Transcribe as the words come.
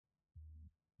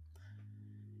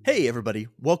Hey, everybody,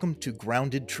 welcome to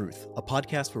Grounded Truth, a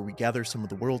podcast where we gather some of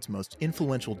the world's most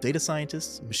influential data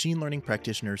scientists, machine learning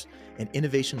practitioners, and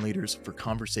innovation leaders for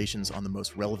conversations on the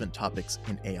most relevant topics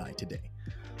in AI today.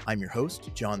 I'm your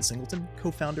host, John Singleton, co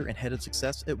founder and head of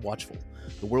success at Watchful,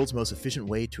 the world's most efficient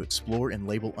way to explore and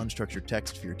label unstructured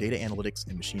text for your data analytics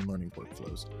and machine learning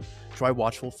workflows. Try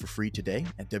Watchful for free today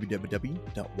at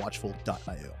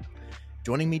www.watchful.io.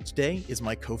 Joining me today is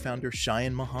my co founder,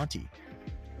 Shayan Mohanty,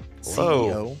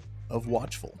 CEO of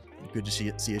Watchful. Good to see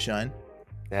you, Shayan.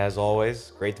 As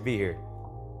always, great to be here.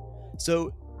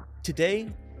 So today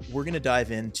we're going to dive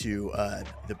into I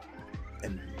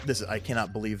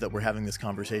cannot believe that we're having this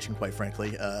conversation, quite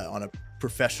frankly, on a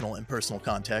professional and personal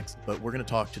context, but we're going to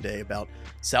talk today about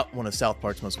one of South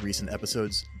Park's most recent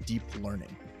episodes, Deep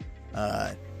Learning.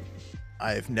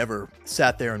 I've never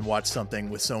sat there and watched something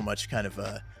with so much kind of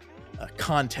a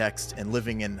context and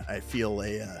living in, I feel,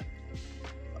 a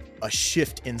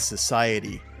shift in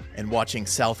society, and watching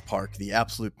South Park, the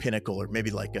absolute pinnacle, or maybe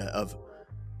like of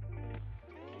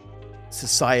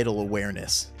societal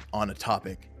awareness on a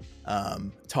topic,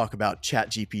 talk about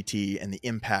ChatGPT and the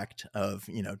impact of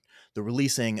the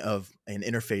releasing of an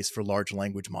interface for large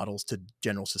language models to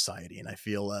general society. And I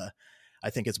feel, I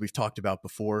think, as we've talked about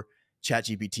before,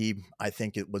 ChatGPT, I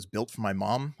think it was built for my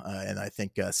mom, and I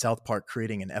think South Park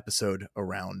creating an episode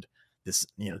around this,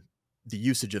 the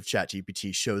usage of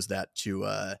ChatGPT shows that to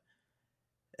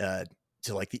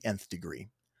like the nth degree.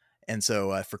 And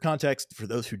so, for context, for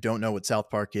those who don't know what South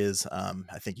Park is,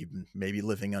 I think you've been maybe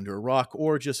living under a rock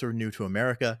or just are new to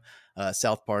America.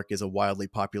 South Park is a wildly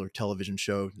popular television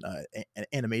show, an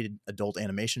animated adult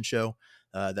animation show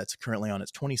that's currently on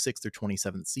its 26th or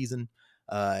 27th season.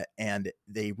 And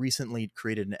they recently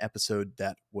created an episode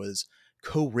that was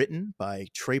co-written by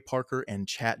Trey Parker and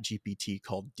ChatGPT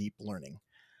called Deep Learning.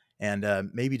 And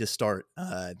maybe to start,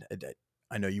 I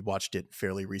know you watched it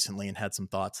fairly recently and had some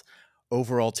thoughts.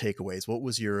 Overall takeaways, what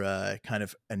was your kind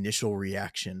of initial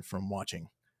reaction from watching?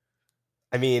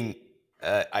 I mean,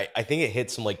 I think it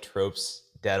hit some like tropes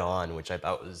dead on, which I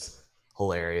thought was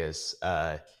hilarious.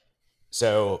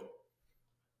 So,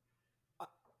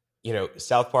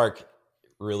 South Park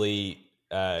really,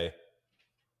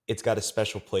 it's got a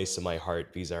special place in my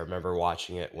heart because I remember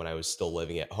watching it when I was still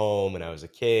living at home and I was a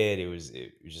kid. It was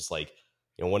just like,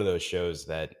 one of those shows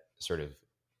that sort of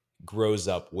grows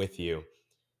up with you.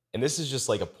 And this is just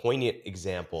like a poignant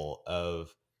example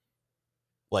of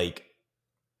like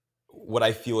what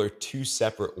I feel are two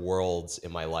separate worlds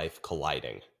in my life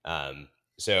colliding.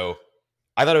 So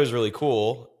I thought it was really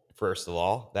cool. First of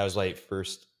all, that was my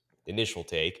first initial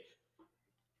take.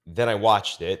 Then I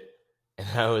watched it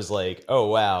and I was like, oh,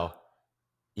 wow.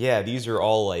 Yeah, these are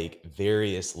all like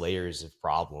various layers of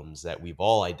problems that we've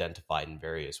all identified in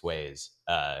various ways.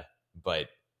 But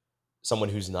someone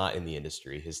who's not in the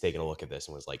industry has taken a look at this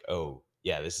and was like, oh,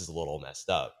 yeah, this is a little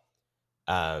messed up.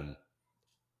 And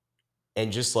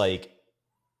just like,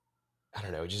 I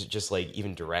don't know, just like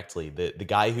even directly, the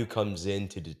guy who comes in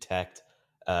to detect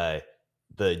uh,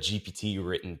 the GPT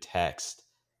written text,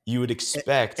 you would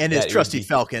expect And his that it would trusty be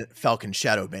Falcon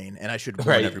Shadowbane. And I should warn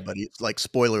right. everybody, like,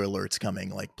 spoiler alerts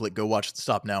coming. Like,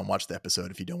 stop now and watch the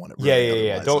episode if you don't want it Yeah, ruined. yeah,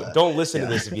 yeah. Otherwise, Don't listen to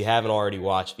yeah. this if you haven't already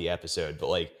watched the episode. But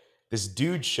like this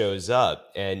dude shows up,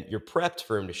 and you're prepped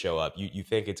for him to show up. You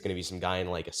think it's going to be some guy in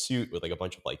like a suit with like a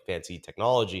bunch of like fancy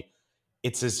technology.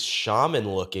 It's this shaman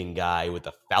looking guy with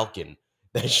a falcon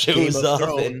that Game shows of up and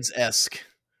Thrones-esque.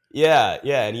 yeah,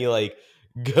 yeah, and he like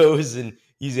goes and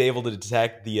he's able to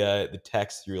detect the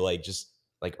text through like just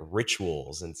like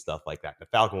rituals and stuff like that. The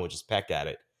Falcon would just peck at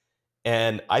it,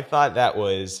 and I thought that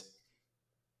was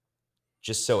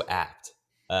just so apt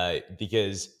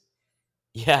because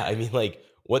yeah, I mean like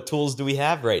what tools do we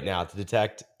have right now to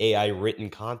detect AI written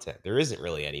content? There isn't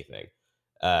really anything.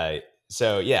 Uh,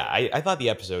 so yeah, I thought the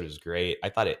episode was great. I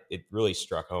thought it really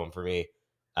struck home for me.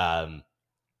 Um,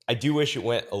 I do wish it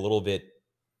went a little bit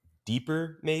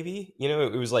deeper maybe,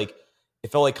 it was like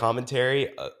it felt like commentary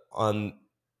on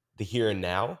the here and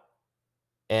now.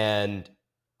 And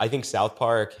I think South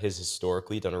Park has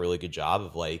historically done a really good job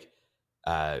of like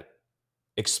uh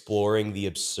exploring the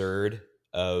absurd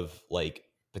of like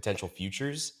potential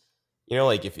futures,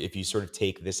 like if you sort of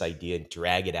take this idea and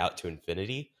drag it out to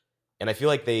infinity. And I feel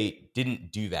like they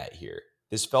didn't do that here.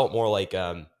 This felt more like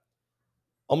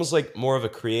almost like more of a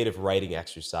creative writing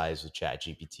exercise with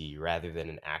ChatGPT rather than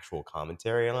an actual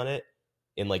commentary on it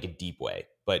in like a deep way.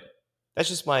 But that's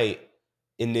just my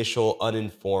initial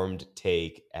uninformed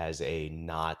take as a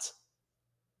not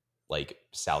like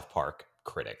South Park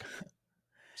critic.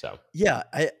 So Yeah,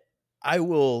 I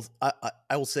will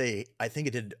say I think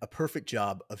it did a perfect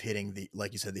job of hitting the,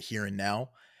 like you said, the here and now.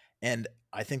 And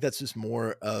I think that's just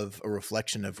more of a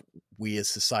reflection of we as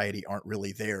society aren't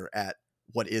really there at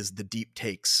what is the deep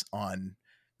takes on,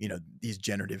 these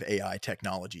generative AI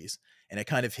technologies. And it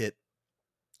kind of hit,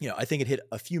 I think it hit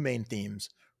a few main themes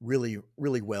really,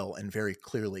 really well and very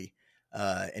clearly.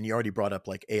 And you already brought up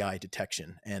like AI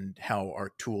detection and how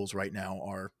our tools right now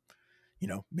are,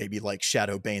 maybe like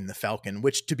Shadow Bane the Falcon,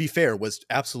 which to be fair was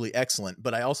absolutely excellent.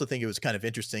 But I also think it was kind of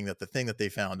interesting that the thing that they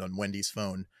found on Wendy's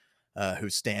phone,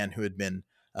 who's Stan, who had been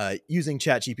using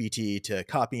ChatGPT to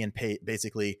copy and paste,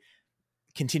 basically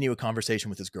continue a conversation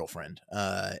with his girlfriend.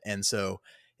 And so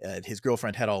his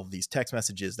girlfriend had all of these text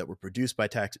messages that were produced by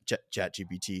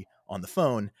ChatGPT on the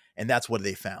phone, and that's what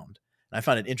they found. And I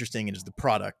found it interesting as the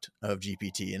product of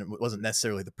GPT, and it wasn't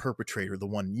necessarily the perpetrator, the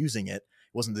one using it.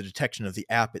 It wasn't the detection of the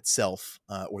app itself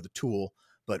or the tool,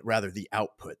 but rather the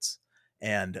outputs.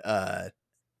 And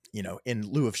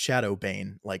in lieu of Shadow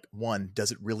Bane, like one,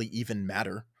 does it really even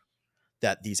matter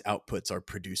that these outputs are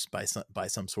produced by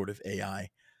some sort of AI?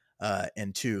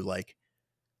 And two, like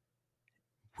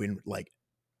when like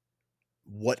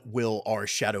what will our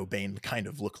Shadow Bane kind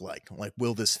of look like? Like,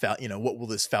 will this what will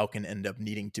this Falcon end up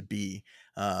needing to be?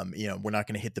 We're not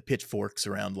going to hit the pitchforks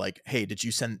around like, hey, did you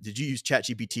use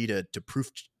ChatGPT to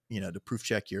proof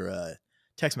check your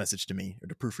text message to me or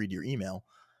to proofread your email?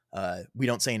 We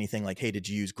don't say anything like, hey, did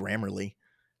you use Grammarly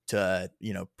to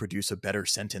produce a better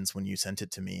sentence when you sent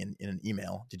it to me in an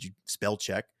email? Did you spell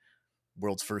check?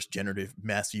 World's first generative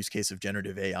mass use case of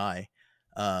generative AI.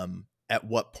 At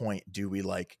what point do we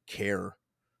like care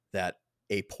that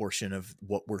a portion of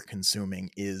what we're consuming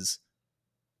is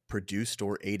produced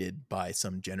or aided by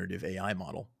some generative AI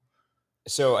model?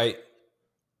 So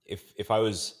if I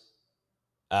was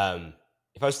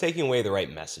if I was taking away the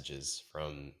right messages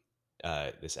from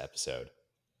this episode,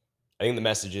 I think the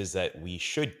message is that we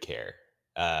should care.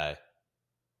 Uh,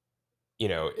 you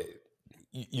know,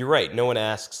 you're right. No one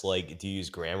asks like, do you use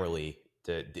Grammarly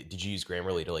did you use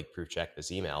Grammarly to like proof check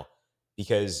this email?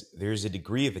 Because there's a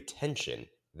degree of attention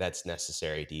that's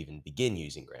necessary to even begin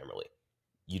using Grammarly.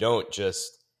 You don't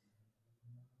just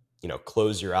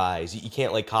close your eyes. You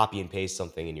can't like copy and paste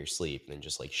something in your sleep and then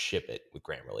just like ship it with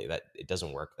Grammarly. That it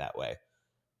doesn't work that way.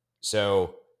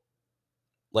 So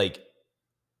like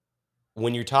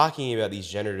when you're talking about these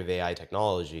generative AI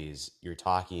technologies, you're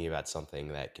talking about something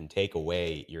that can take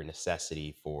away your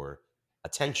necessity for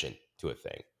attention to a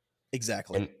thing.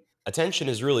 Exactly. And attention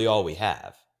is really all we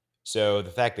have. So the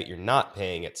fact that you're not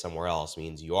paying it somewhere else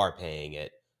means you are paying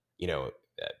it, you know,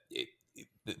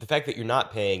 the fact that you're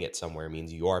not paying it somewhere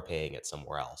means you are paying it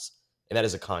somewhere else. And that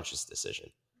is a conscious decision.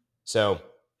 So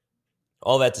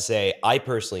all that to say, I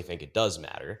personally think it does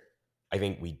matter. I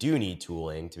think we do need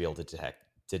tooling to be able to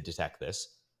detect this.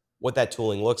 What that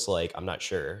tooling looks like, I'm not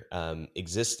sure.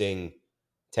 Existing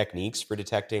techniques for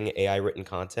detecting AI written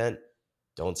content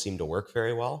don't seem to work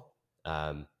very well.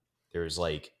 There's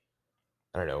like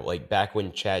I don't know, like back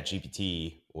when Chat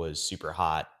GPT was super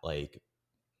hot, like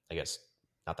I guess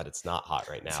not that it's not hot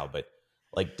right now, but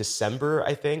like December,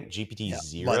 I think GPT Yeah. A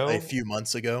zero. few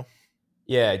months ago.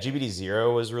 Yeah, GPT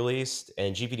zero was released,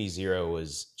 and GPT zero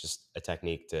was just a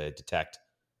technique to detect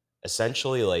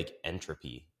essentially like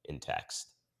entropy in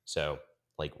text. So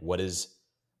like what is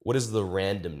the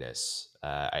randomness?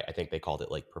 I think they called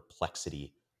it like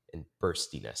perplexity and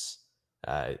burstiness,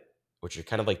 uh, which are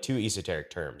kind of like two esoteric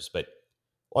terms. But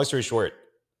long story short,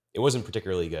 it wasn't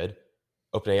particularly good.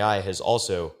 OpenAI has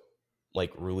also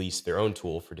like released their own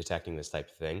tool for detecting this type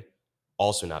of thing,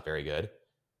 also not very good.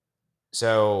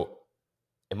 So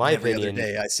in my And every other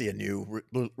opinion, day, I see a new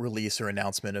release or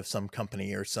announcement of some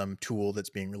company or some tool that's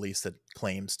being released that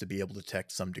claims to be able to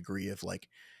detect some degree of like,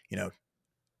 you know,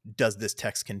 was this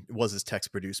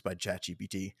text produced by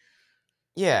ChatGPT?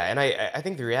 yeah, and I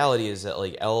think the reality is that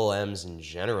like LLMs in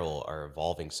general are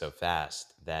evolving so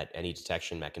fast that any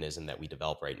detection mechanism that we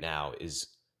develop right now is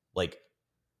like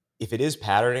if it is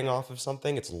patterning off of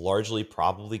something, it's largely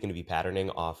probably going to be patterning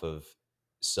off of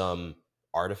some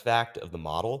artifact of the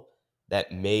model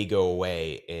that may go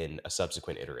away in a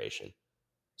subsequent iteration.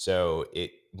 So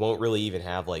it won't really even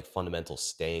have like fundamental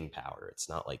staying power. It's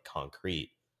not like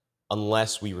concrete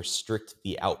unless we restrict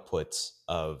the outputs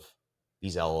of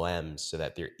these LLMs so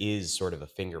that there is sort of a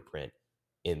fingerprint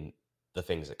in the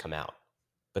things that come out.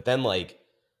 But then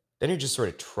you're just sort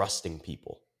of trusting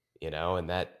people, and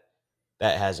that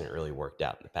hasn't really worked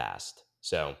out in the past.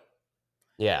 So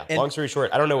yeah, And long story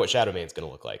short, I don't know what Shadow Man's going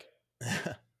to look like.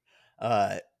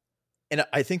 uh, and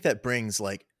I think that brings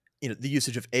like the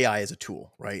usage of AI as a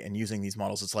tool, right? And using these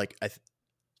models, it's like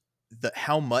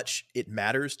how much it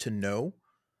matters to know.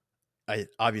 I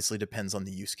obviously depends on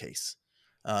the use case.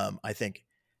 I think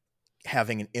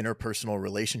having an interpersonal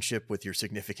relationship with your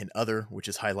significant other, which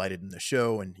is highlighted in the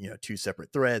show, and two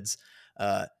separate threads.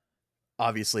 Uh,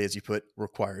 Obviously, as you put,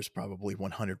 requires probably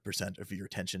 100% of your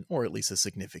attention, or at least a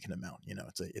significant amount.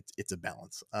 It's a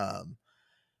balance.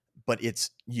 But it's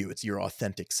your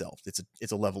authentic self.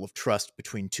 It's a level of trust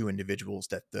between two individuals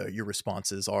that your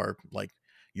responses are like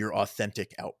your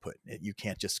authentic output. You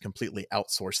can't just completely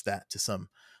outsource that to some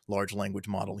large language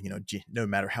model. No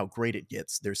matter how great it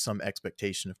gets, there's some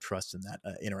expectation of trust in that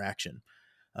interaction.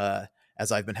 uh,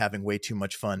 as I've been having way too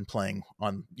much fun playing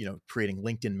on, creating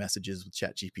LinkedIn messages with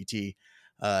ChatGPT,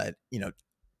 uh, you know,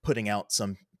 putting out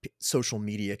some social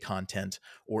media content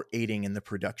or aiding in the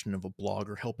production of a blog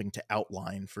or helping to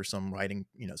outline for some writing,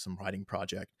 some writing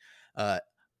project. Uh,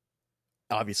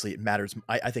 Obviously, it matters.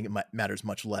 I think it matters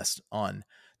much less on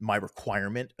my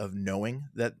requirement of knowing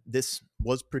that this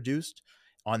was produced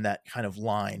on that kind of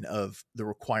line of the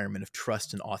requirement of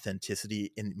trust and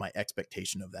authenticity in my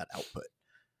expectation of that output.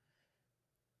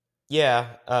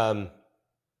 Yeah.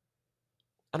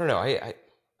 I don't know. I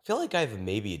feel like I have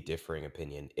maybe a differing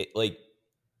opinion.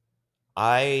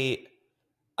 I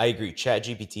I agree.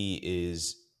 ChatGPT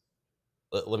is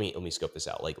let me scope this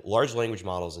out. Like large language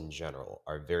models in general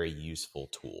are very useful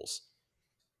tools,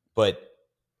 but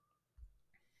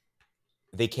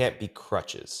they can't be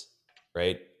crutches,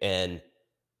 right? And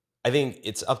I think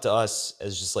it's up to us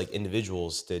as just like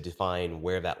individuals to define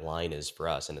where that line is for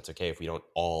us, and it's okay if we don't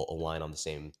all align on the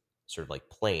same sort of like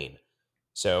plane.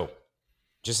 So,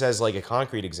 just as like a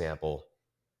concrete example,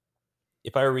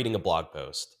 if I were reading a blog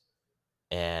post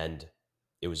and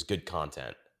it was good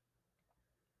content,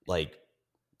 like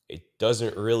it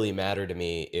doesn't really matter to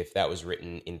me if that was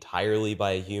written entirely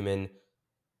by a human,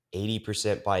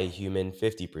 80% by a human,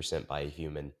 50% by a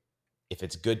human. If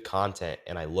it's good content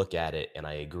and I look at it and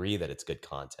I agree that it's good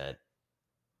content,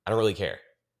 I don't really care.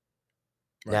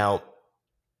 Right. Now,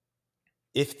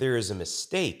 if there is a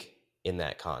mistake in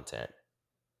that content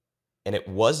and it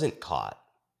wasn't caught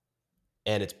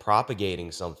and it's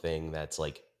propagating something that's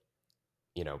like,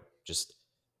 just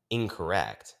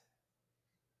incorrect,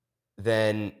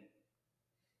 then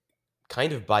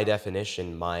kind of by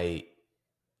definition, my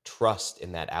trust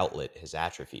in that outlet has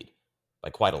atrophied by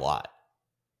quite a lot.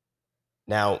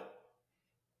 Now,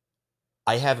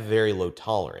 I have a very low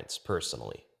tolerance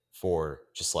personally for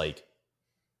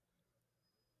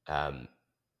um,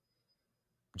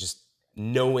 just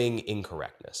knowing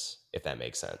incorrectness, if that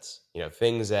makes sense.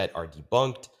 Things that are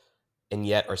debunked and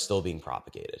yet are still being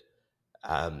propagated.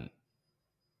 Um,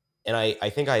 and I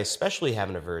think I especially have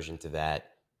an aversion to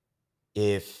that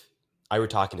if I were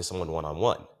talking to someone one on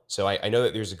one. So I know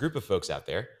that there's a group of folks out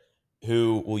there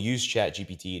who will use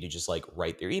ChatGPT to just like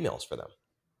write their emails for them.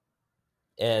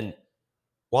 And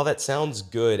while that sounds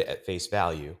good at face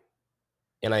value,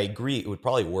 and I agree it would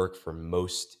probably work for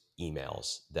most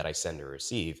emails that I send or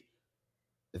receive,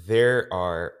 there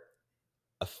are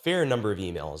a fair number of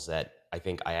emails that I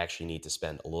think I actually need to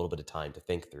spend a little bit of time to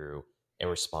think through and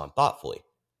respond thoughtfully.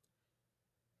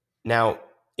 Now,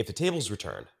 if the tables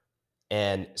returned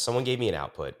and someone gave me an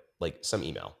output, like some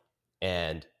email,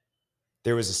 and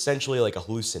there was essentially like a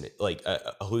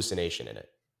hallucination in it,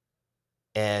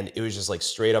 and it was just like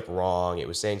straight up wrong. It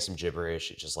was saying some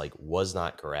gibberish. It just like was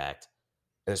not correct.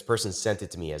 And this person sent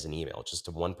it to me as an email, just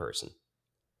to one person.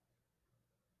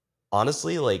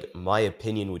 Honestly, like my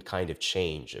opinion would kind of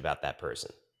change about that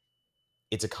person.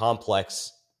 It's a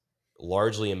complex,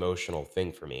 largely emotional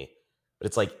thing for me. But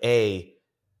it's like, A,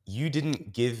 you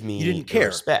didn't give You me didn't the care.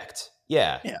 respect.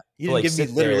 Yeah. Yeah. You To didn't like give me sit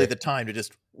literally there. the time to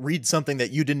just read something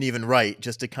that you didn't even write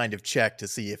just to kind of check to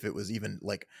see if it was even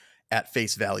like at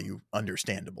face value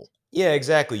understandable. Yeah,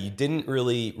 exactly. You didn't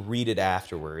really read it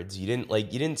afterwards. You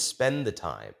didn't spend the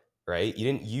time, right? You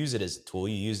didn't use it as a tool,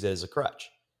 you used it as a crutch.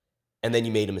 And then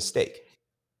you made a mistake.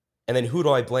 And then who do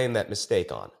I blame that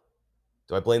mistake on?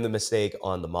 Do I blame the mistake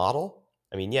on the model?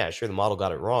 I mean, yeah, sure, the model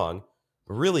got it wrong,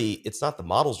 but really, it's not the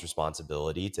model's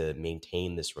responsibility to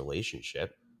maintain this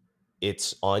relationship.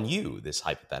 It's on you, this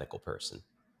hypothetical person.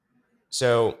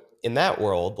 So, in that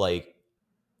world, like,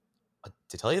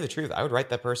 to tell you the truth, I would write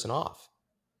that person off.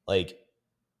 Like,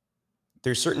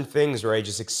 there's certain things where I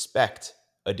just expect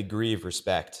a degree of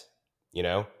respect, you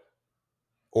know?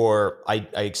 Or I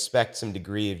expect some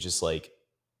degree of just like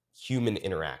human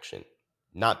interaction,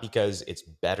 not because it's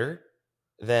better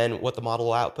than what the model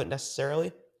will output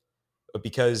necessarily, but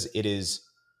because it is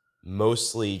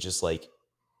mostly just like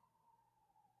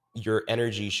your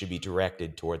energy should be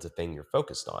directed towards the thing you're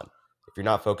focused on. If you're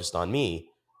not focused on me,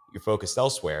 you're focused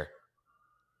elsewhere.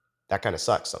 That kind of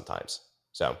sucks sometimes.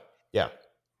 So, yeah.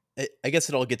 I guess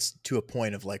it all gets to a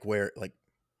point of like where, like,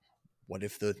 what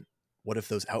if the what if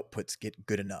those outputs get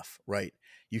good enough, right?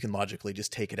 You can logically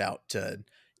just take it out to,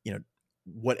 you know,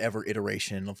 whatever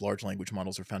iteration of large language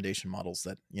models or foundation models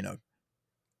that,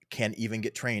 can even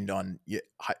get trained on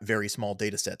very small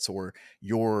data sets or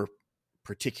your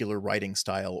particular writing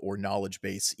style or knowledge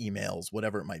base emails,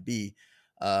 whatever it might be.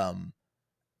 um,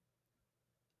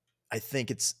 I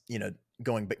think it's,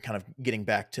 going back, kind of getting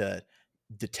back to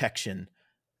detection,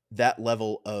 that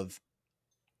level of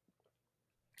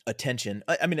attention.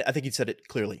 I mean, I think you said it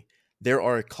clearly. There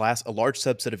are a large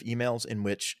subset of emails in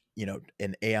which,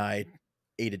 an AI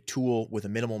aided tool with a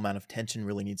minimal amount of tension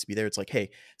really needs to be there. It's like, hey,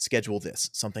 schedule this,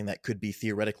 something that could be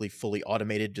theoretically fully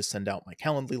automated. Just send out my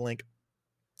Calendly link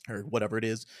or whatever it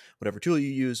is, whatever tool you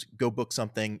use, go book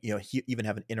something, even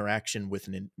have an interaction with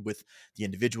with the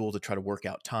individual to try to work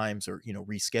out times or,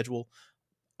 reschedule.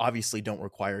 Obviously don't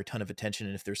require a ton of attention.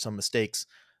 And if there's some mistakes,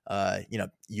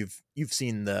 you've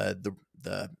seen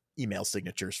the email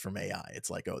signatures from AI. It's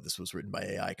like, oh, this was written by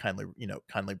AI.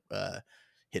 Kindly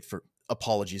hit for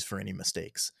apologies for any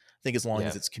mistakes. I think as long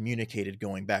as Yeah. it's communicated,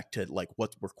 going back to like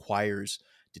what requires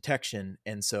detection.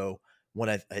 And so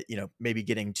what maybe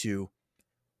getting to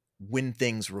when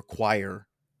things require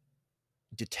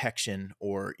detection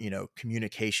or,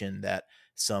 communication that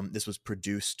this was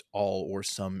produced all or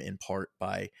some in part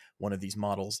by one of these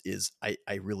models, is I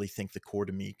really think the core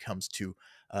to me comes to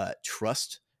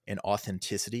trust and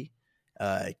authenticity.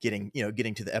 Getting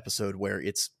to the episode where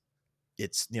it's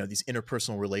these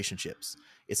interpersonal relationships.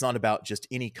 It's not about just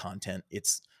any content.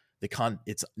 It's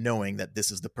knowing that this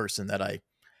is the person that I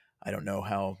don't know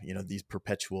how, these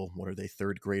perpetual, what are they,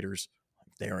 third graders,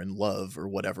 they are in love or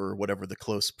whatever the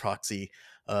close proxy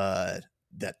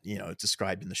that,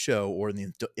 described in the show, or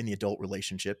in the adult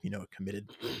relationship, a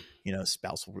committed,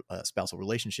 spousal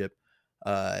relationship.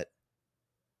 Uh,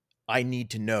 I need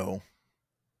to know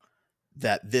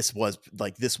that this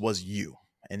was you,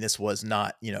 and this was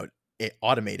not,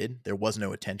 automated. There was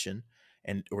no attention,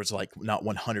 and it was like not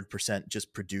 100%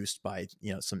 just produced by,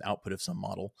 some output of some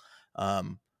model.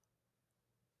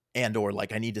 And or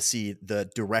like I need to see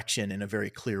the direction in a very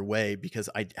clear way, because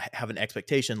I have an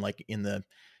expectation, like in the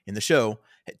show.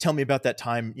 Tell me about that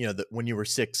time, that when you were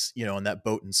 6, on that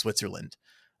boat in Switzerland.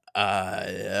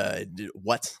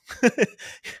 What?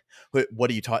 What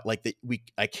are you talking? Like that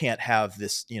I can't have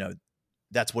this.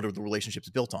 That's what are the relationships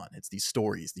built on. It's these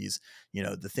stories, these,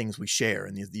 the things we share,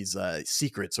 and these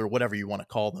secrets, or whatever you want to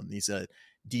call them, these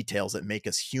details that make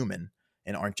us human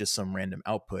and aren't just some random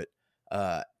output.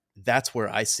 That's where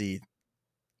I see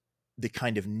the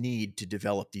kind of need to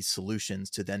develop these solutions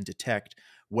to then detect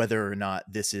whether or not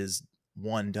this is,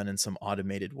 one, done in some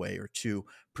automated way, or two,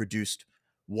 produced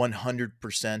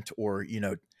 100%, or,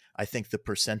 I think the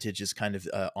percentage is kind of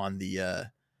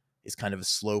is kind of a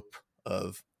slope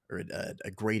of, or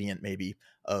a gradient maybe,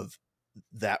 of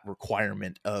that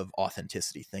requirement of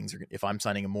authenticity. Things are, if I'm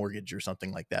signing a mortgage or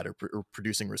something like that, or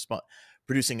producing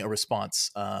a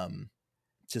response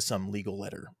to some legal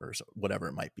letter or whatever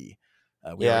it might be.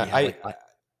 We Yeah, already have like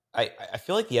I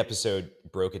feel like the episode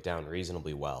broke it down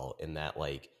reasonably well in that,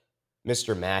 like,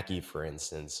 Mr. Mackey, for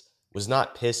instance, was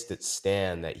not pissed at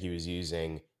Stan that he was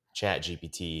using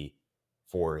ChatGPT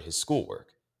for his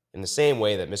schoolwork. In the same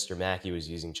way that Mr. Mackey was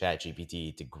using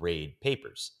ChatGPT to grade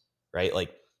papers, right?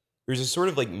 Like, there's a sort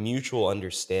of like mutual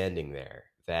understanding there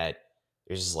that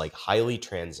there's this like highly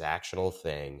transactional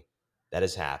thing that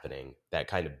is happening that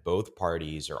kind of both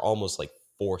parties are almost like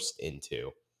forced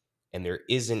into, and there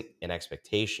isn't an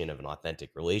expectation of an authentic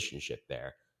relationship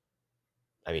there.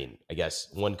 I mean, I guess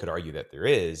one could argue that there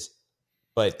is,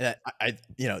 but and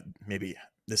maybe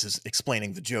this is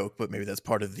explaining the joke, but maybe that's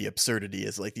part of the absurdity,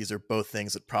 is like these are both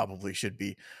things that probably should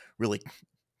be really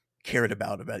cared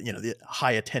about, the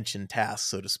high attention tasks,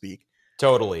 so to speak.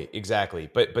 totally, exactly.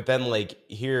 But then like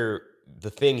here,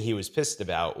 the thing he was pissed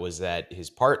about was that his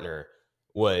partner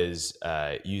was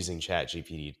using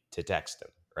ChatGPT to text him,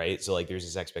 right? So like there's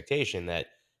this expectation that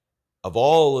of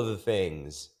all of the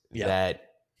things Yeah. that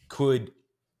could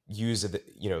use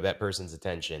that person's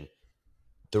attention,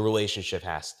 the relationship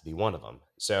has to be one of them.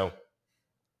 So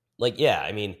like, yeah,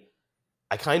 I mean,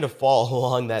 I kind of fall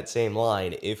along that same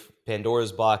line. If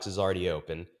Pandora's box is already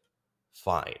open,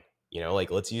 fine.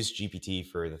 Like let's use GPT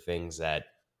for the things that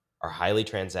are highly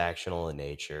transactional in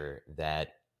nature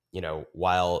that,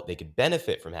 while they could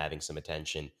benefit from having some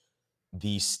attention,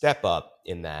 the step up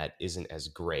in that isn't as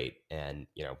great. And,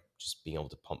 just being able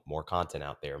to pump more content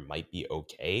out there might be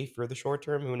okay for the short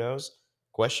term. Who knows?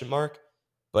 Question mark.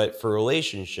 But for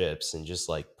relationships and just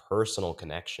like personal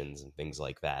connections and things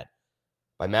like that,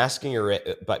 by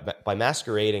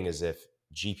masquerading as if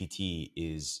GPT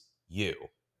is you,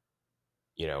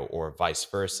 or vice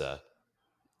versa,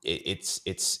 it's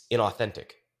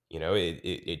inauthentic.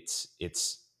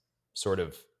 It's sort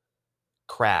of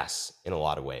crass in a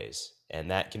lot of ways,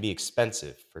 and that can be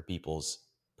expensive for people's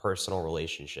personal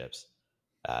relationships.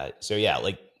 So yeah,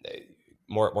 like uh,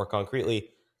 more concretely,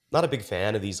 not a big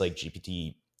fan of these like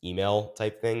GPT email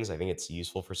type things. I think it's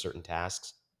useful for certain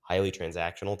tasks, highly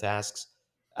transactional tasks.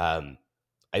 Um,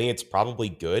 I think it's probably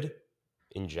good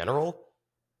in general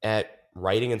at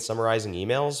writing and summarizing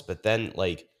emails, but then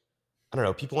like I don't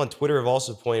know, people on Twitter have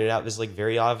also pointed out this like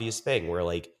very obvious thing where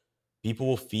like people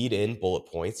will feed in bullet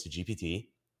points to GPT,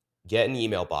 get an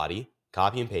email body,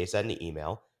 copy and paste that in an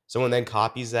email. Someone then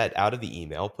copies that out of the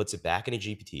email, puts it back in a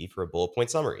GPT for a bullet point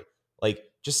summary. Like,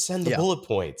 just send the Yeah, bullet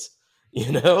points,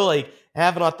 like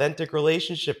have an authentic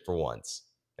relationship for once.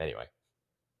 Anyway,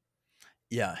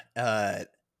 yeah.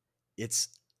 It's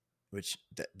which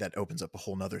that opens up a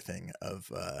whole nother thing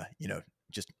of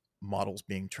just models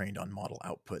being trained on model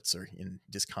outputs or in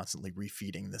just constantly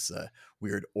refeeding this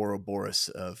weird Ouroboros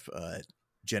of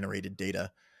generated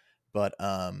data. But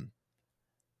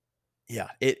yeah,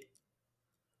 it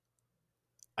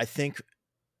I think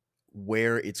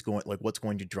where it's going, like what's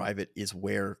going to drive it is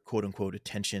where quote unquote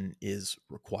attention is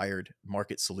required.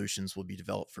 Market solutions will be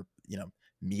developed for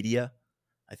media.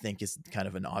 I think is kind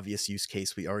of an obvious use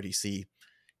case. We already see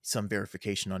some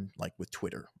verification on, like with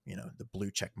Twitter, the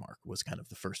blue check mark was kind of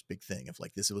the first big thing of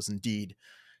like, this was indeed,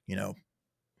 you know,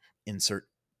 insert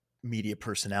media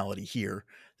personality here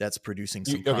that's producing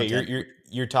some okay, content.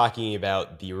 you're talking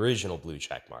about the original blue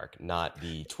check mark, not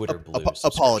the Twitter blue Apologies.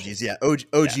 subscriptions. Yeah.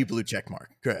 Yeah. OG blue check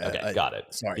mark. Okay, got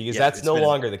it. Sorry. Because Yeah. that's no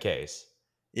longer the case.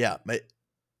 Yeah. My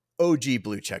OG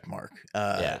blue check mark.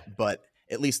 Yeah. But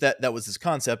at least that was this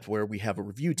concept where we have a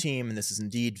review team and this is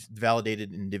indeed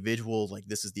validated individual. Like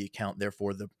this is the account.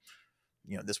 Therefore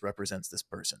this represents this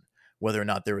person. Whether or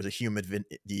not there was a human,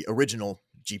 the original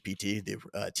GPT,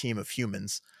 the team of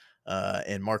humans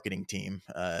and marketing team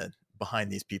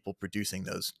behind these people producing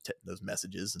those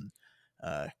messages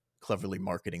and cleverly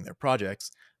marketing their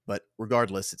projects. But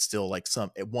regardless, it's still like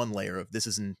some at one layer of this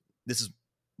is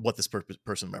what this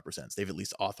person represents. They've at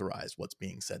least authorized what's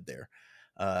being said there.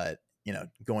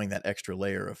 Going that extra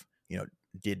layer of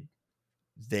did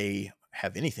they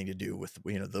have anything to do with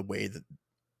the way that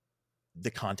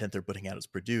the content they're putting out is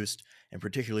produced, and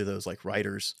particularly those like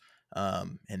writers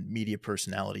and media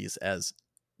personalities as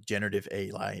generative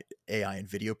AI and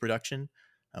video production.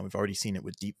 We've already seen it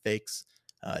with deep fakes.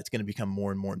 It's going to become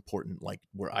more and more important, like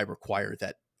where I require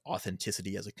that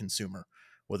authenticity as a consumer,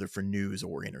 whether for news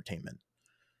or entertainment.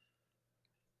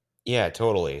 Yeah,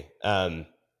 totally.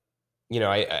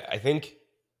 I think,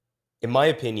 in my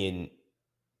opinion,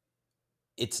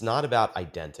 it's not about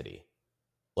identity.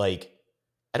 Like,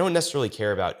 I don't necessarily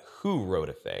care about who wrote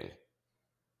a thing.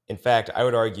 In fact, I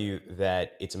would argue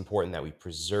that it's important that we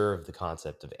preserve the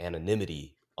concept of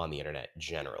anonymity on the internet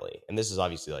generally. And this is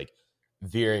obviously like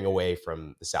veering away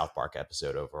from the South Park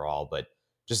episode overall, but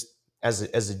just as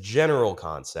a general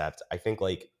concept, I think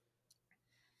like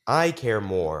I care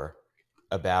more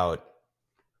about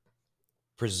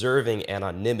preserving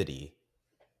anonymity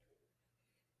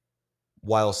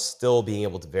while still being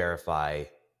able to verify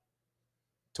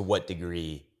to what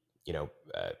degree you know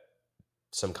uh,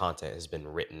 some content has been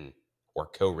written or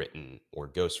co-written or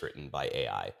ghost-written by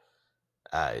AI.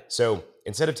 So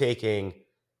instead of taking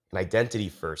an identity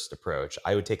first approach,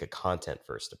 I would take a content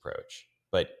first approach.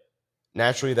 But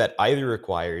naturally, that either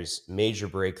requires major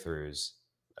breakthroughs.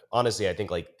 Honestly, I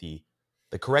think like the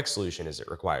correct solution is it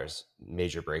requires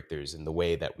major breakthroughs in the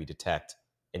way that we detect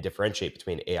and differentiate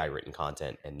between AI written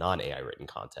content and non AI written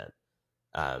content.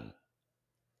 Um,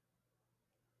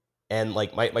 and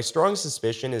like my strong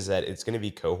suspicion is that it's going to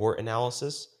be cohort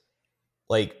analysis.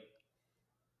 Like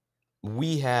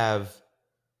we have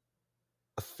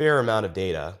a fair amount of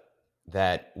data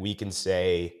that we can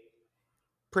say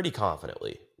pretty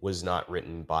confidently was not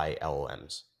written by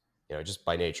LLMs, just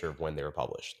by nature of when they were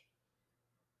published.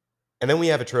 And then we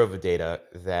have a trove of data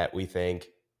that we think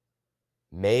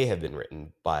may have been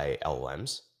written by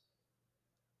LLMs.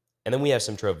 And then we have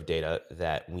some trove of data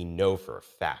that we know for a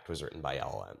fact was written by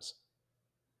LLMs.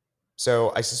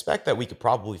 So I suspect that we could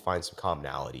probably find some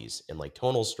commonalities in like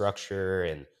tonal structure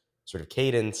and sort of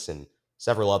cadence and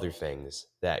several other things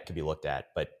that could be looked at.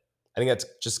 But I think that's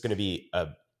just going to be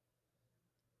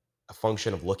a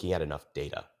function of looking at enough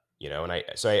data, and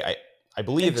I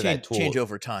believe And that change tool.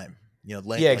 over time. Yeah,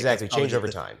 Like that's exactly. probably Change over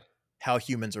the time. how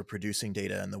humans are producing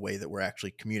data and the way that we're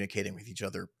actually communicating with each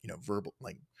other, verbal,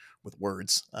 like with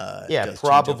words, Yeah, does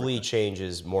change over probably time.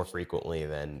 changes more frequently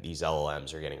than these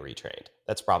LLMs are getting retrained.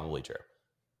 That's probably true.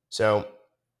 So,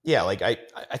 yeah, like I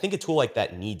think a tool like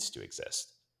that needs to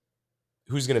exist.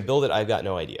 Who's going to build it? I've got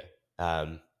no idea.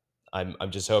 I'm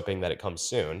just hoping that it comes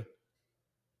soon.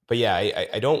 But yeah,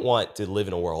 I don't want to live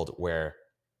in a world where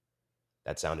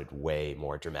that sounded way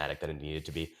more dramatic than it needed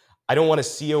to be. I don't want to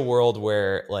see a world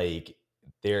where like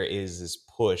there is this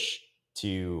push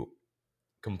to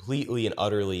completely and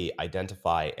utterly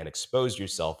identify and expose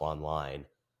yourself online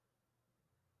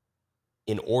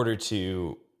in order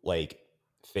to like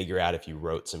figure out if you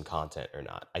wrote some content or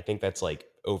not. I think that's like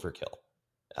overkill,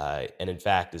 and in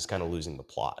fact is kind of losing the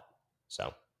plot.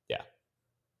 So yeah.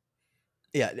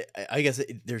 Yeah, I guess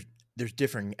there's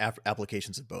differing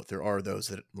applications of both. There are those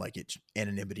that like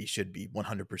anonymity should be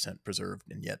 100% preserved,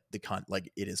 and yet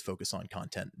like it is focused on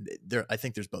content. There, I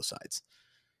think there's both sides.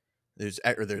 There's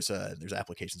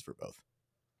applications for both.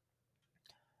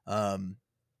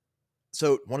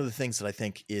 So one of the things that I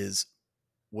think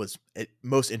was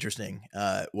most interesting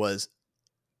was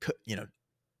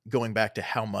going back to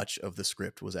how much of the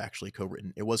script was actually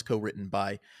co-written. It was co-written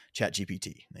by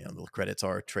ChatGPT. The credits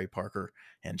are Trey Parker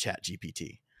and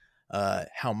ChatGPT.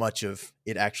 How much of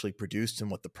it actually produced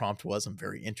and what the prompt was, I'm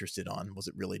very interested on. Was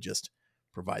it really just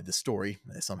provide the story?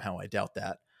 Somehow I doubt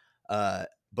that.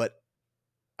 But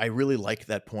I really like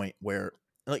that point where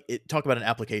talk about an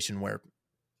application where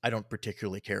I don't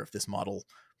particularly care if this model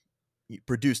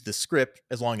produced the script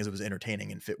as long as it was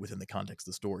entertaining and fit within the context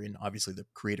of the story. And obviously the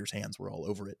creator's hands were all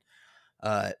over it.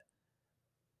 Uh,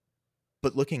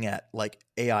 but looking at like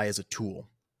AI as a tool,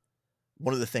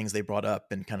 one of the things they brought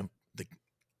up and kind of the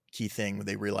key thing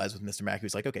they realized with Mr. Mackey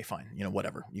was like, okay, fine,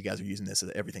 whatever. You guys are using this,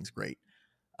 everything's great.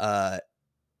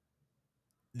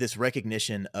 This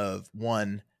recognition of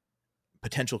one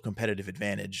potential competitive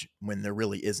advantage when there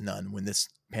really is none, when this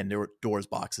Pandora's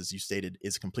box, as you stated,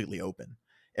 is completely open.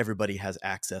 Everybody has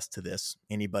access to this.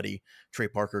 Anybody, Trey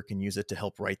Parker can use it to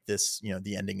help write this,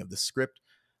 the ending of the script.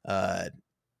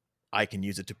 I can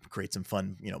use it to create some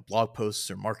fun, blog posts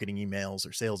or marketing emails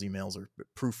or sales emails or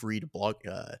proofread a blog,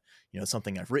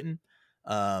 something I've written.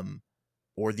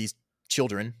 Or these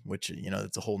children, which,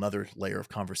 it's a whole nother layer of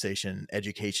conversation,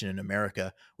 education in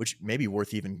America, which may be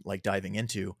worth even like diving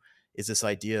into, is this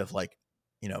idea of like,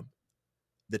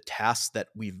 the tasks that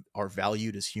we are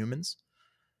valued as humans,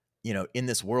 in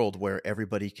this world where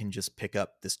everybody can just pick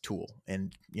up this tool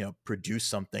and, produce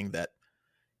something that,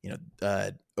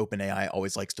 OpenAI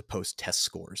always likes to post test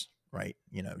scores, right?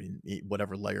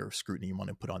 Whatever layer of scrutiny you want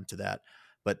to put onto that.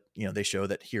 But, they show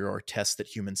that here are tests that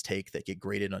humans take that get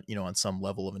graded on, on some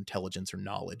level of intelligence or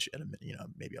knowledge at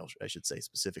maybe I should say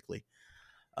specifically.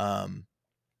 How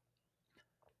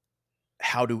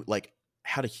do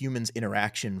humans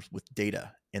interaction with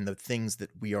data and the things that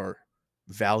we are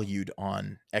valued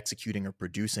on executing or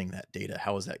producing that data,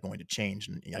 how is that going to change?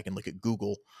 And I can look at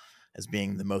Google as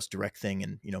being the most direct thing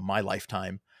in my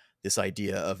lifetime. This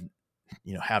idea of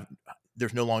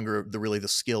there's no longer the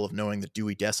skill of knowing the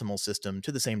Dewey Decimal System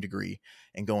to the same degree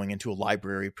and going into a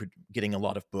library, getting a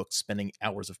lot of books, spending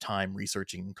hours of time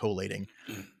researching and collating.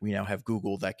 We now have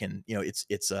Google that can, it's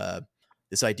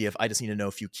this idea of I just need to know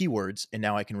a few keywords and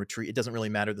now I can retrieve. It doesn't really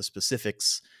matter the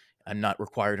specifics. I'm not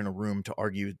required in a room to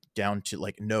argue down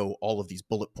to know all of these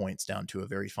bullet points down to a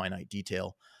very finite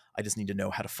detail. I just need to know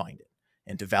how to find it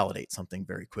and to validate something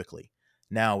very quickly.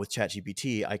 Now with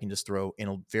ChatGPT, I can just throw in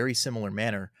a very similar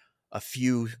manner a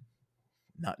few,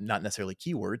 not necessarily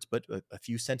keywords, but a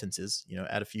few sentences,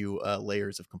 add a few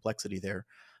layers of complexity there,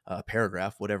 a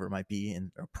paragraph, whatever it might be,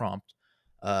 in a prompt.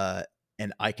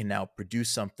 And I can now produce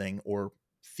something or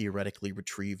theoretically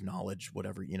retrieve knowledge,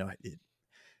 whatever,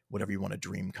 whatever you want to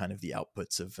dream kind of the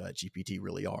outputs of GPT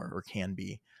really are or can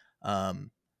be.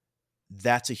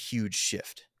 That's a huge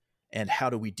shift. And how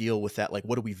do we deal with that? Like,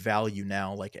 what do we value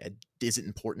now? Like, is it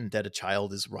important that a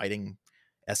child is writing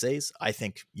essays? I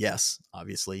think yes,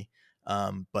 obviously.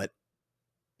 But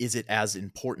is it as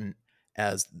important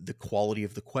as the quality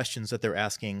of the questions that they're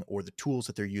asking or the tools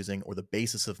that they're using or the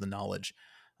basis of the knowledge?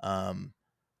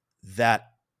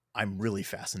 That I'm really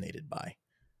fascinated by.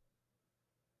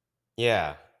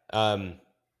 Yeah. I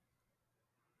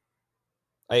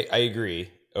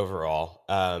agree overall.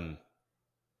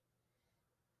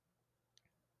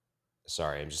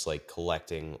 Sorry, I'm just like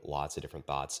collecting lots of different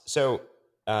thoughts. So,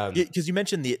 Because you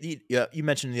mentioned you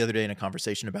mentioned the other day in a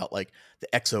conversation about like the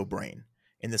exo brain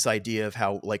and this idea of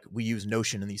how like we use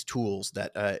Notion and these tools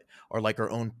that are like our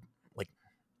own like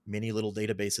mini little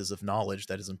databases of knowledge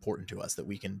that is important to us that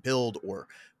we can build or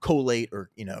collate or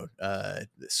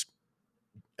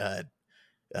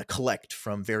collect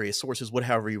from various sources,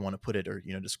 whatever you want to put it, or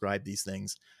describe these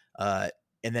things.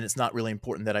 And then it's not really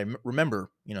important that I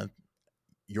remember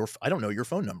I don't know your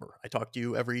phone number. I talk to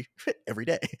you every every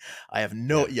day. I have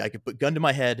no, Yeah. yeah, I could put gun to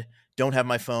my head, don't have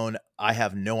my phone. I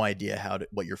have no idea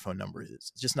what your phone number is.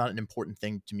 It's just not an important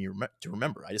thing to me to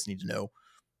remember. I just need to know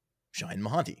Shayan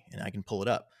Mohanty, and I can pull it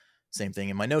up. Same thing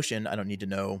in my Notion. I don't need to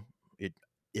know it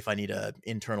if I need a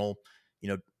internal, you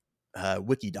know,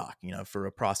 wiki doc, for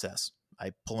a process.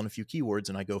 I pull in a few keywords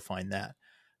and I go find that.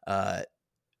 Uh,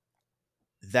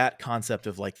 that concept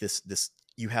of like this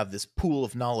you have this pool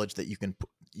of knowledge that you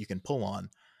can pull on.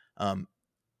 Um,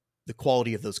 the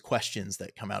quality of those questions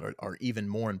that come out are even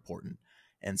more important.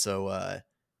 And so,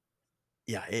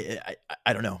 yeah,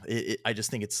 I don't know. I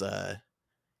just think it's a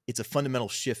fundamental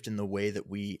shift in the way that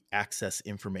we access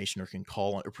information or can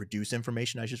call on or produce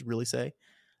information. I should really say.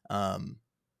 Um,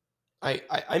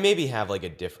 I maybe have like a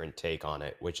different take on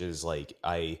it, which is like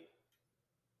I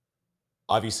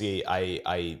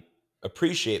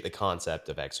appreciate the concept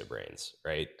of exobrains,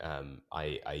 right?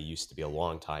 I used to be a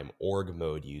long time org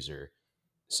mode user,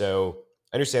 so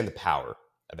I understand the power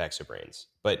of exobrains,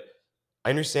 but I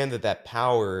understand that that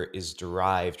power is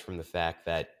derived from the fact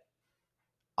that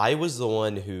I was the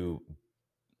one who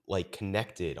like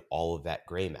connected all of that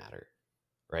gray matter,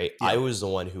 right? I yeah, was the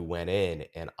one who went in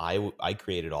and I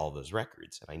created all of those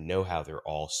records and I know how they're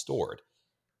all stored.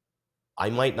 I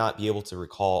might not be able to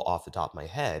recall off the top of my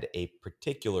head a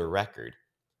particular record,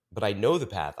 but I know the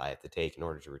path I have to take in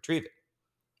order to retrieve it.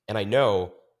 And I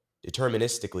know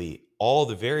deterministically all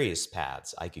the various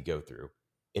paths I could go through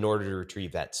in order to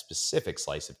retrieve that specific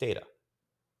slice of data.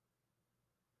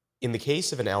 In the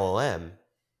case of an LLM,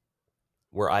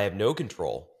 where I have no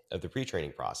control of the pre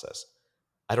training process,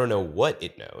 I don't know what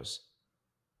it knows.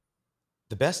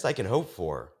 The best I can hope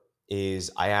for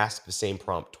is I ask the same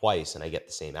prompt twice and I get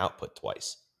the same output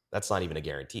twice. That's not even a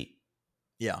guarantee.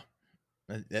 yeah.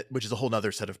 Which is a whole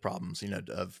nother set of problems,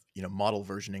 of model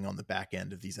versioning on the back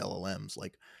end of these LLMs.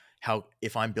 Like, how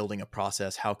if I'm building a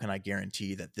process, how can I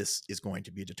guarantee that this is going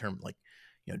to be determined? Like,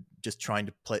 just trying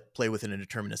to play within a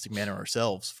deterministic manner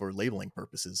ourselves for labeling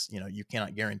purposes. You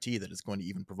cannot guarantee that it's going to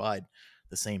even provide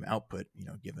the same output.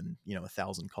 Given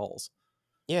 1,000 calls.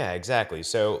 Yeah, exactly.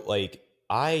 So, like,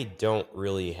 I don't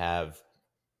really have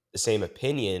the same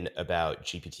opinion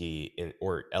about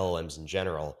or LLMs in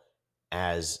general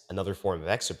as another form of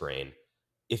exobrain.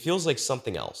 It feels like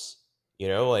something else,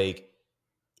 like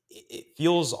it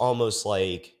feels almost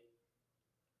like,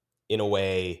 in a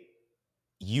way,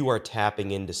 you are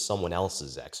tapping into someone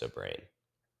else's exobrain,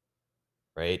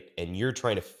 right? And you're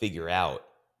trying to figure out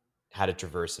how to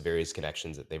traverse the various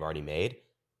connections that they've already made.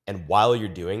 And while you're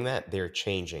doing that, they're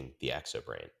changing the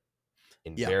exobrain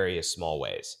in Yeah, various small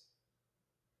ways,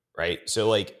 right? So,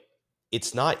 like,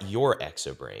 it's not your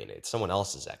exobrain, it's someone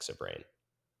else's exobrain.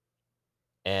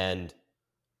 And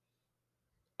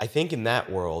I think in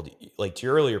that world, like to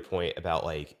your earlier point about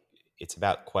like, it's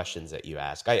about questions that you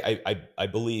ask. I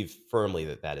believe firmly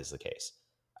that that is the case.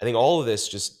 I think all of this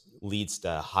just leads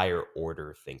to higher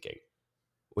order thinking,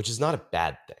 which is not a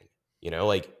bad thing.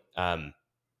 Like an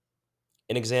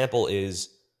example is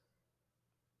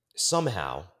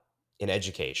somehow in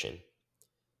education,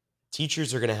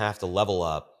 teachers are going to have to level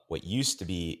up what used to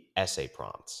be essay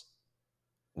prompts,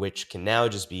 which can now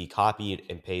just be copied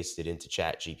and pasted into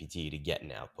ChatGPT to get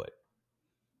an output.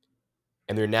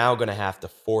 And they're now going to have to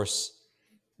force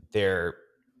their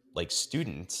like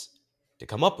students to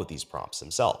come up with these prompts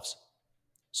themselves.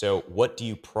 So, what do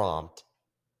you prompt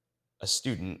a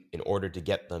student in order to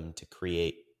get them to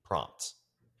create prompts?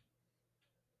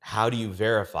 How do you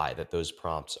verify that those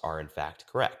prompts are in fact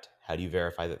correct? How do you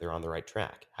verify that they're on the right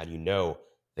track? How do you know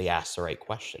they ask the right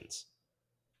questions?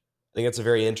 I think that's a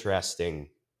very interesting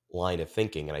line of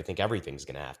thinking, and I think everything's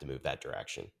going to have to move that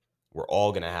direction. We're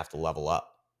all going to have to level up.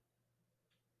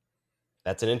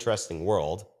 That's an interesting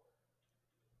world.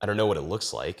 I don't know what it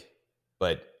looks like,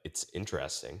 but it's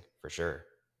interesting for sure.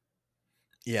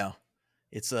 yeah.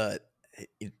 It's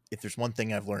if there's one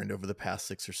thing I've learned over the past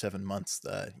 6 or 7 months,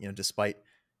 despite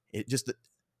it, just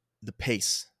the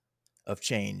pace of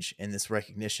change and this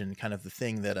recognition, kind of the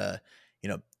thing that you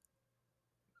know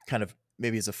kind of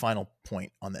maybe as a final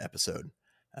point on the episode,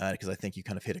 because I think you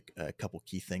kind of hit a couple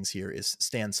key things here, is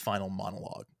Stan's final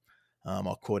monologue.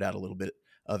 I'll quote out a little bit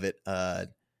of it.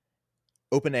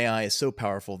 OpenAI is so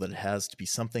powerful that it has to be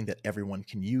something that everyone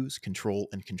can use, control,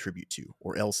 and contribute to,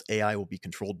 or else AI will be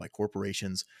controlled by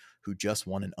corporations who just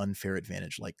want an unfair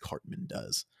advantage like Cartman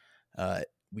does.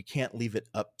 We can't leave it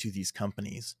up to these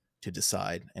companies to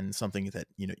decide, and something that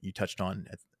you touched on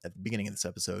at the beginning of this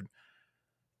episode.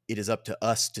 It is up to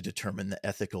us to determine the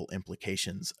ethical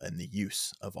implications and the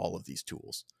use of all of these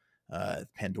tools.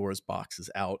 Pandora's box is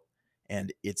out,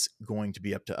 and it's going to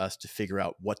be up to us to figure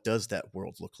out what does that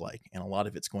world look like. And a lot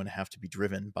of it's going to have to be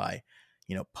driven by,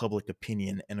 public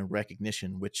opinion and a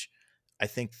recognition, which I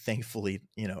think thankfully,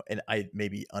 and I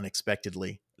maybe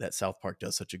unexpectedly, that South Park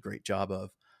does such a great job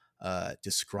of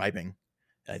describing,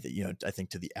 I think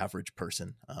to the average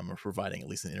person, or providing at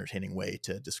least an entertaining way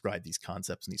to describe these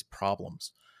concepts and these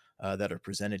problems that are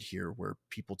presented here, where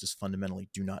people just fundamentally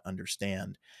do not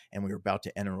understand. And we're about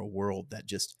to enter a world that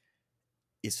just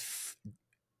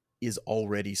is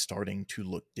already starting to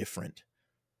look different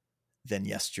than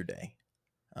yesterday,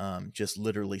 just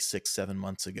literally 6-7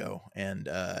 months ago. And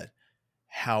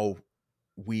how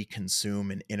we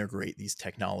consume and integrate these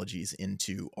technologies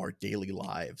into our daily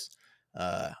lives.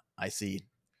 I see,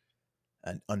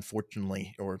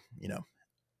 unfortunately, or,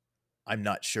 I'm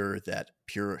not sure that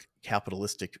pure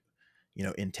capitalistic,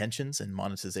 intentions and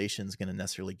monetization is going to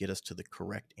necessarily get us to the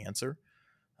correct answer.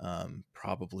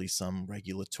 Probably some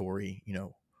regulatory,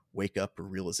 wake up or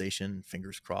realization,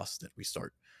 fingers crossed that we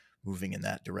start moving in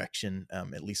that direction,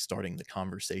 at least starting the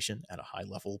conversation at a high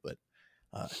level. But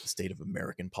the state of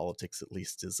American politics, at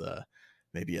least, is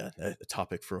maybe a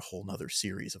topic for a whole nother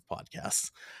series of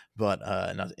podcasts, but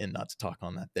not to talk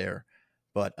on that there.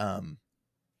 But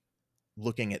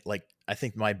looking at, I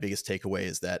think my biggest takeaway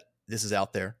is that this is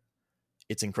out there.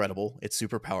 It's incredible. It's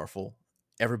super powerful.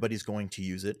 Everybody's going to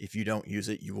use it. If you don't use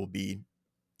it, you will be,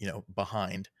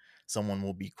 behind. Someone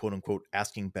will be, quote unquote,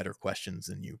 asking better questions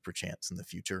than you, perchance, in the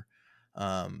future.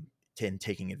 And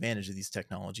taking advantage of these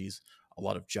technologies, a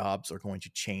lot of jobs are going to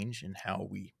change in how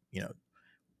we,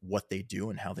 what they do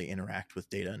and how they interact with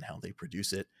data and how they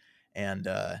produce it. And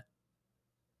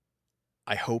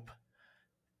I hope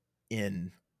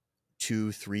in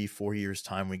 2, 3, 4 years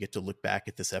time, we get to look back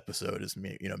at this episode as,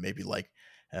 maybe like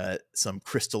some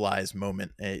crystallized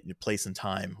moment, a place in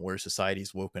time where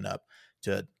society's woken up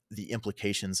to the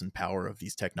implications and power of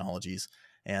these technologies.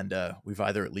 And we've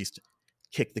either at least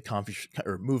kicked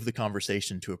or moved the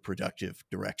conversation to a productive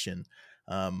direction,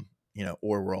 or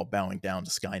we're all bowing down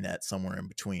to Skynet, somewhere in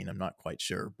between. I'm not quite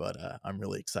sure, but I'm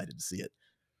really excited to see it.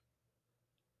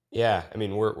 Yeah, I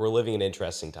mean, we're living in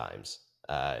interesting times.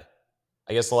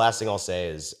 I guess the last thing I'll say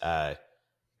is I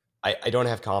don't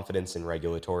have confidence in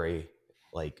regulatory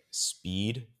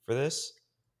speed for this.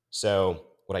 So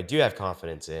what I do have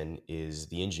confidence in is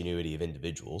the ingenuity of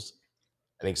individuals.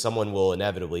 I think someone will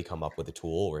inevitably come up with a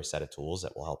tool or a set of tools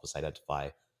that will help us identify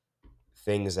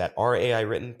things that are AI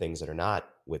written, things that are not,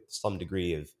 with some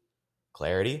degree of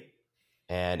clarity.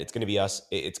 And it's going to be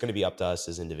it's going to be up to us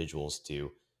as individuals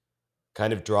to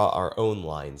kind of draw our own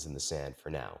lines in the sand for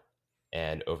now.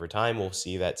 And over time, we'll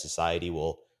see that society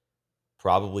will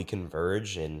probably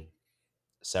converge in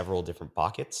several different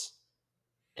pockets,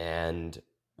 and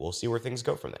we'll see where things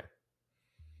go from there.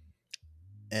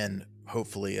 And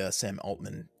hopefully Sam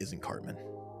Altman isn't Cartman.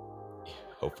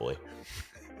 Hopefully.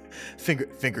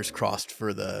 Fingers crossed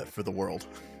for the world.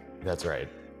 That's right.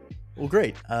 Well,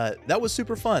 great. That was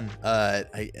super fun.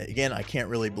 I can't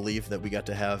really believe that we got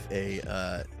to have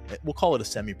we'll call it a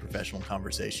semi-professional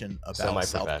conversation about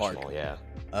South Park. Yeah.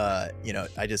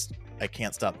 I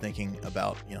can't stop thinking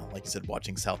about, like you said,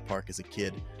 watching South Park as a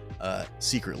kid.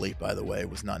 Secretly, by the way,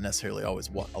 was not necessarily always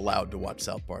allowed to watch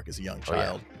South Park as a young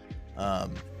child. I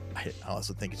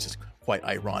also think it's just quite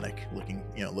ironic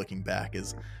looking back,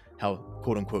 as how,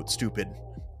 quote unquote, stupid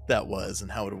that was,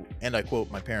 and how and I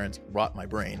quote, my parents rot my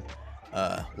brain,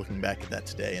 looking back at that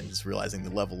today and just realizing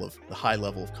the high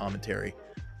level of commentary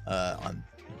on,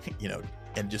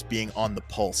 and just being on the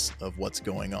pulse of what's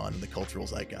going on in the cultural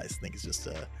zeitgeist. I think it's just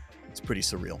it's pretty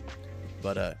surreal.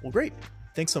 But well, great.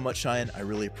 Thanks so much, Shayan. I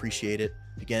really appreciate it.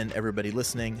 Again, everybody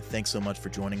listening, thanks so much for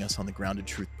joining us on the Grounded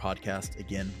Truth podcast.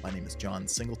 Again, my name is John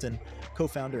Singleton,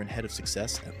 co-founder and head of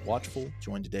success at Watchful,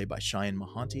 joined today by Shayan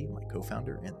Mohanty, my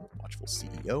co-founder and Watchful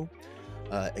CEO.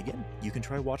 Again, you can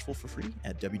try Watchful for free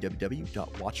at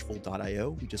www.watchful.io.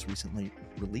 We just recently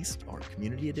released our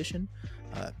community edition.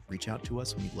 Reach out to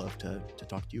us, and we'd love to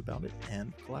talk to you about it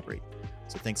and collaborate.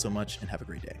 So thanks so much, and have a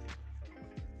great day.